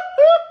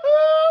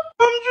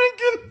 I'm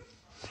drinking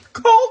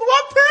cold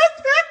water.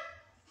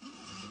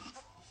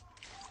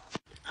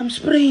 I'm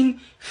spraying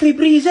free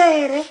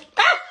breezere.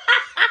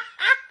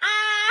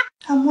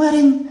 I'm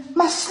wearing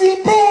my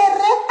slipper.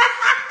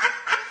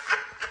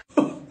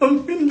 I'm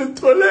in the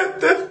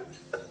toilet.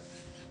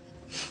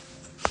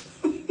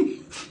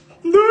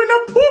 Doing a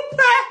poop.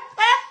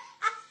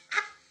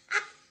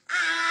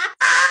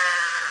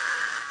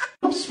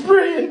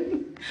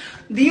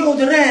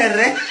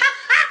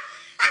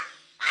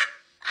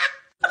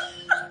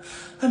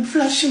 I'm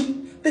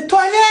flushing the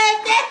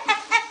toilet.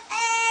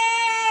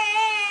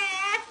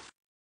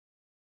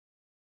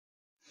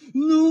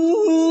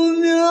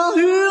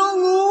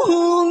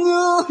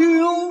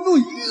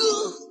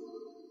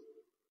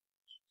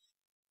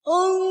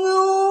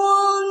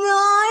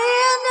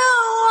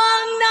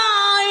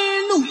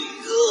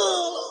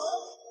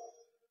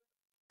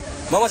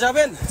 Mama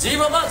Jabin. Ji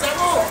Mama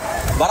jamu.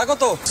 Barako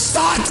to.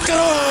 Start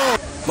karo.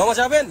 Mama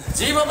Jabin.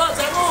 Ji Mama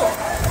jamu.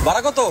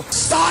 Barako to.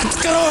 Start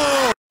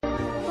karo.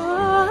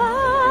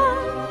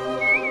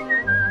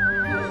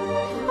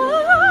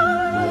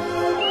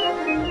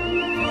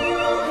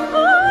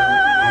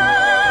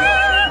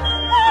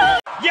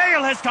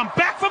 Yale has come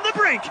back from the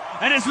brink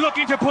and is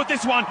looking to put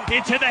this one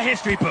into the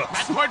history books.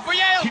 That's point for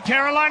Yale.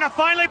 Carolina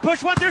finally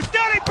pushed one through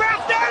Sterling. Brown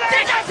Sterling.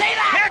 Did you see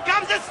that? Here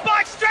comes the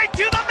spike straight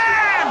to the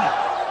man.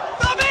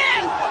 The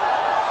man.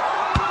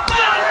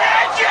 The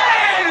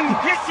legend.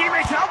 His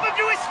teammates help him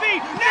to his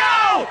feet.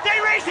 No, they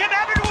raise him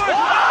heavenward.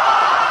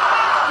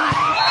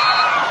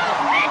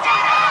 He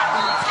did it!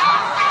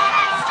 Stop!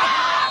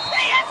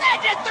 He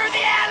ascended through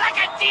the air like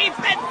a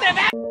defensive.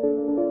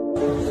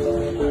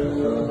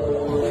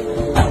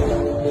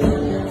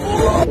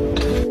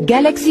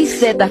 Galaxy Z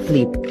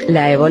Flip,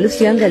 la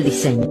evolución del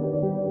diseño.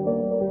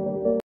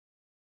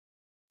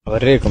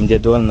 أوريكم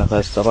جدولنا في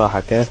الصراحة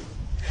كيف.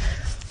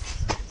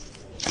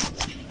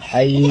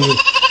 حي.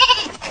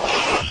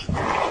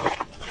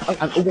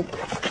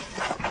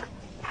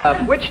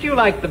 Which do you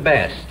like the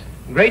best?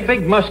 Great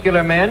big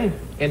muscular men,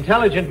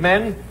 intelligent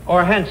men,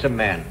 or handsome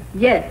men?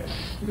 Yes.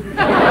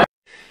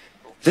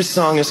 This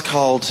song is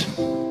called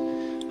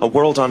A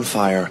World on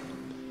Fire.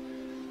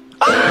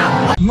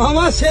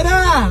 Mama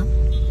será.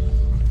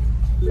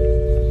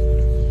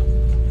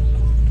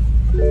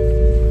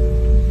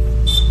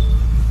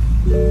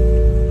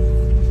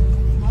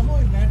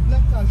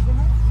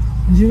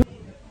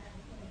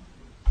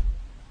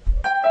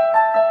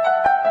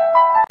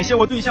感谢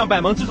我对象百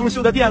盟自从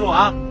修的电路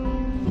啊！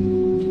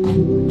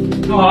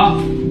坐好，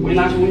我给你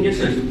拿出文件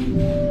试试。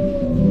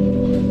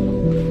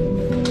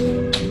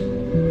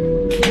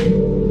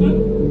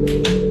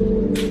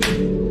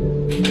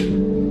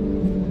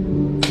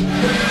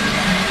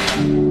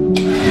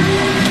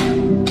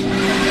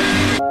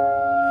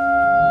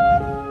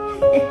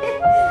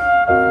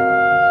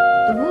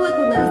Вот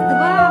у нас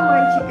два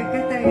мальчика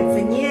катаются,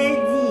 не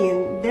один.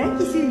 Да,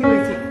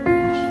 киселётик?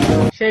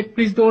 Sheikh,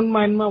 please don't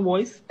mind my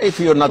voice. If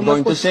you're not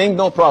going to sing,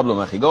 no problem,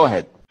 akhi. Go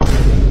ahead.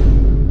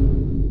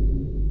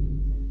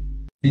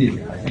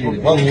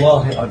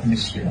 والله عاد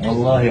مسكين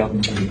والله عاد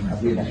مسكين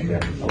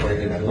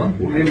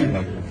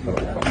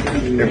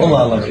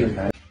والله الله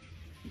يسلمك.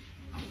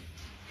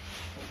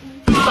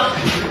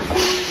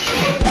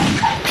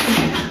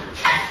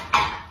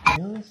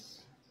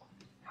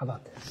 How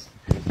about this?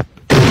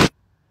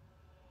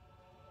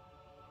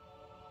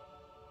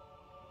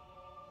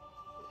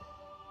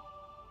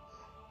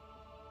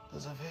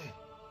 Estás a ver?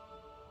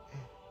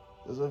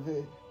 Estás a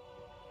ver?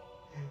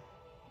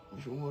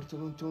 João Horto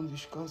não tem um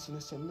descanso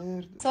nessa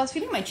merda. So I was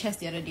feeling my chest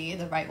the other day,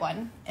 the right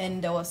one,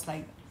 and there was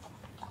like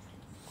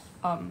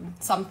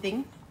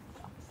something.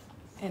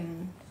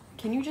 And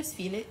can you just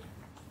feel it?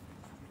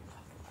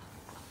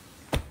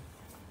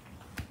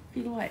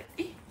 Feel what?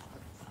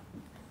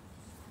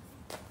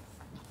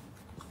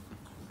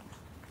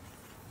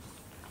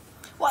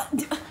 What?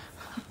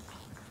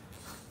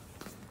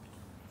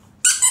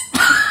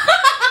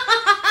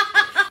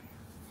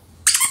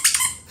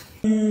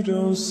 You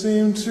don't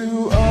seem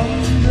to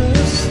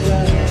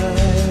understand.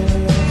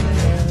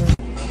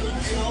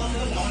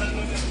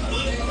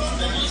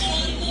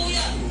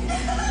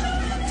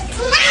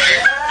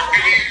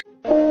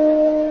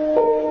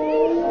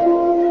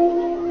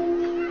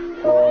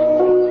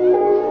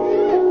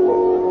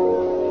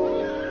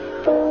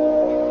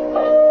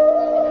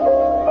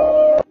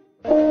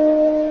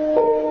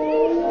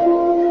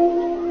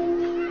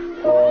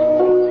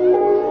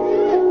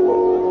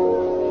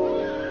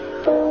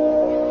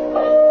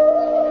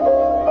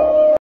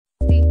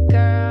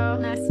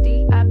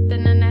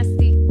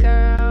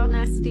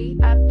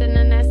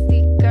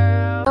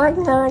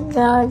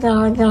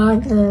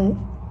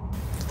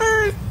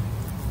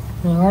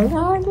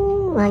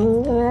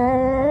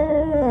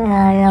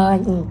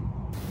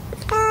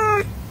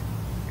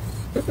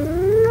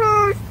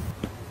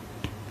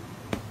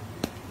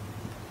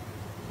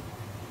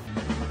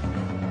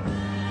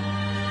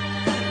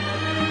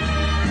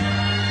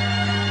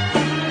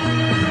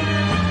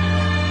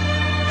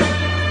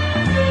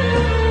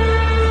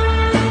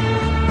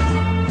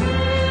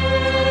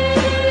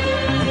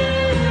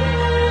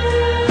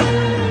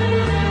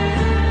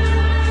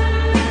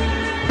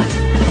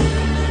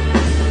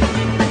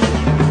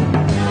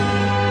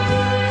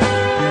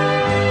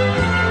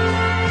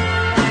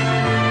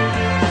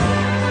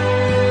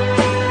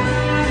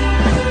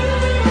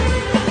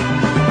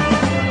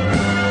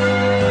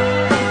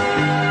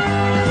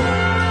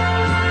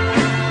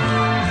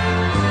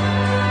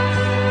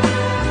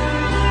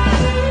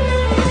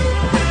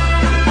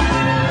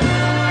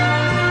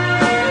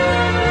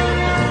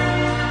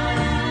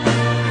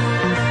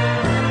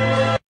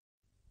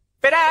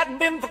 hadn't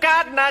been for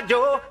Cotton Eye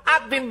Joe,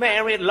 I'd been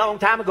married a long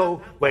time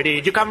ago. Where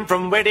did you come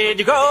from? Where did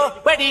you go?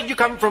 Where did you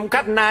come from,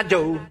 Cotton Eye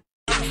Joe?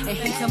 And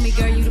he told me,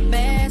 girl, you the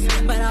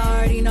best, but I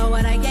already know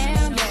what I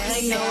am.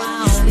 They know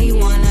I only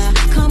wanna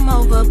come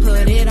over,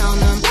 put it on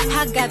them.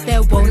 I got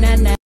that whoa na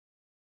na.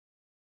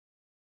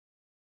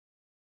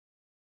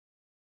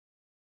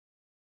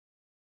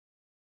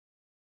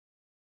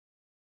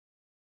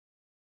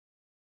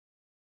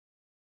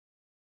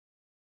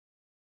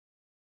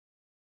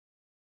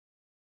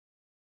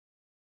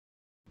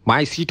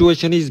 My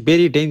situation is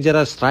very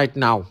dangerous right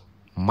now.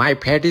 My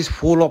fat is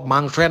full of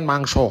mangsho and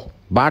mangsho,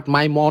 but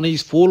my money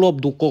is full of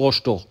dukko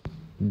kosto.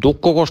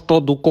 Dukko kosto,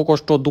 dukko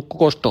kosto, dukko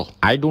kosto.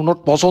 I do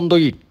not posondo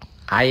it.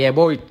 I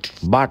avoid.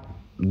 But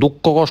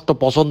dukko kosto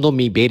posondo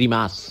me very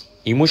much.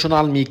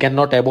 Emotional me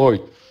cannot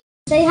avoid.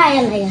 Say hi,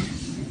 Alaya.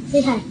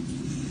 Say hi.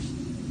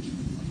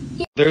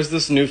 There's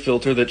this new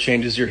filter that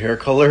changes your hair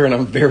color, and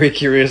I'm very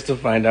curious to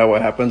find out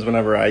what happens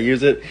whenever I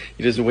use it.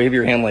 You just wave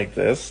your hand like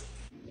this.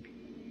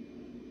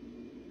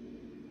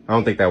 I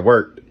don't think that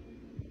worked.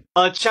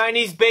 A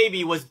Chinese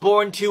baby was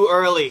born too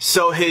early,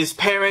 so his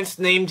parents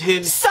named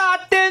him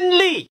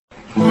suddenly.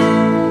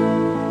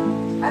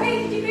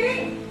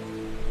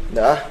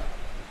 Да.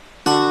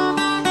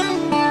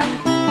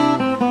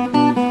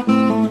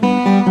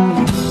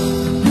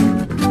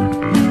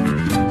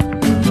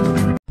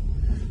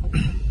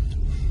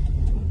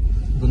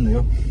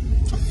 이건데요.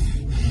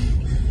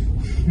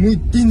 Muy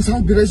 3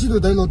 साल बिरासी तो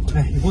दाइलो.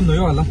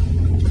 이건데요, 알라.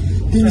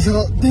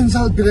 3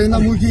 साल बिराई ना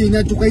मुझे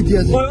इन्हें चुकाई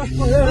दिया जाए.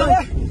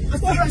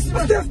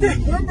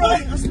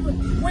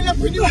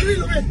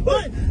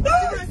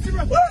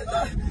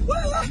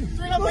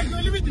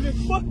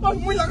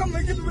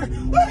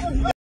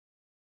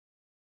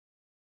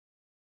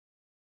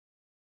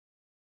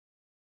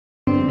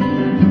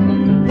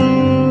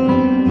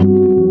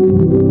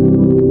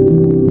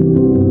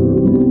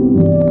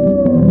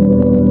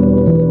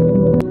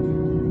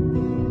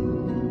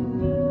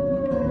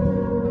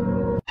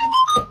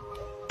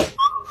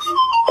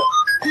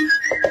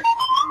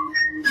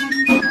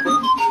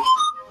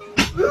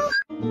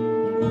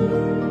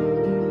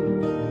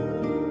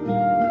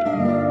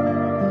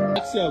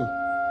 Action.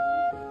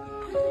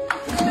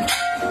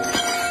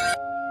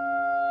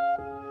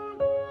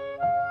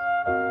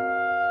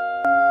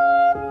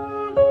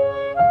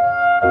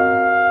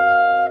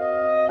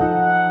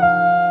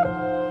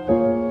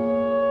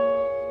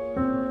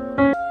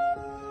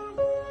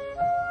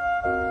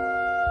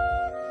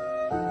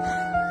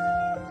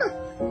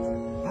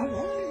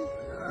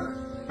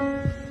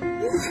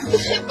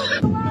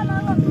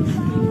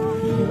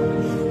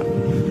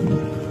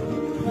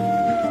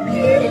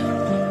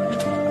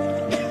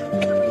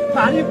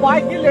 Tani boy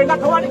ki lena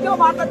khawani kyo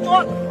baat karte ho?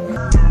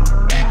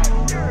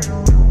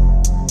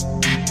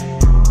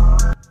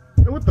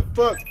 What the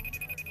fuck?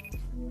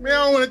 Man, I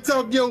don't want to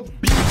talk yo.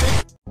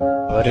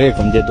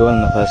 أوريكم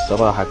جدولنا في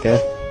الصباح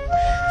كيف.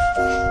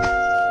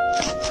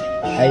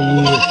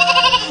 حي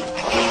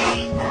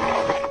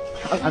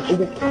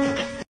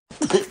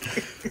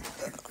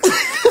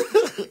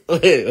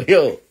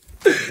Yo.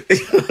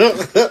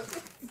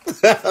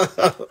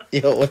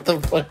 Yo, what the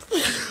fuck?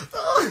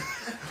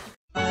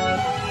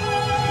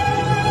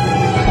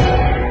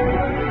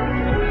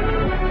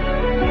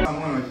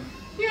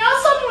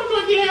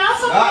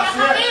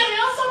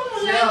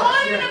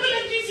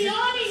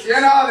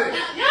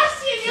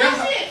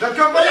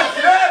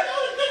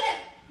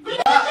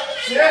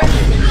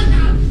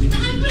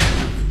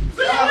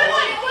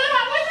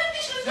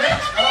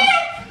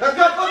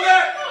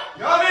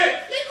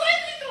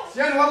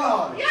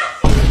 والله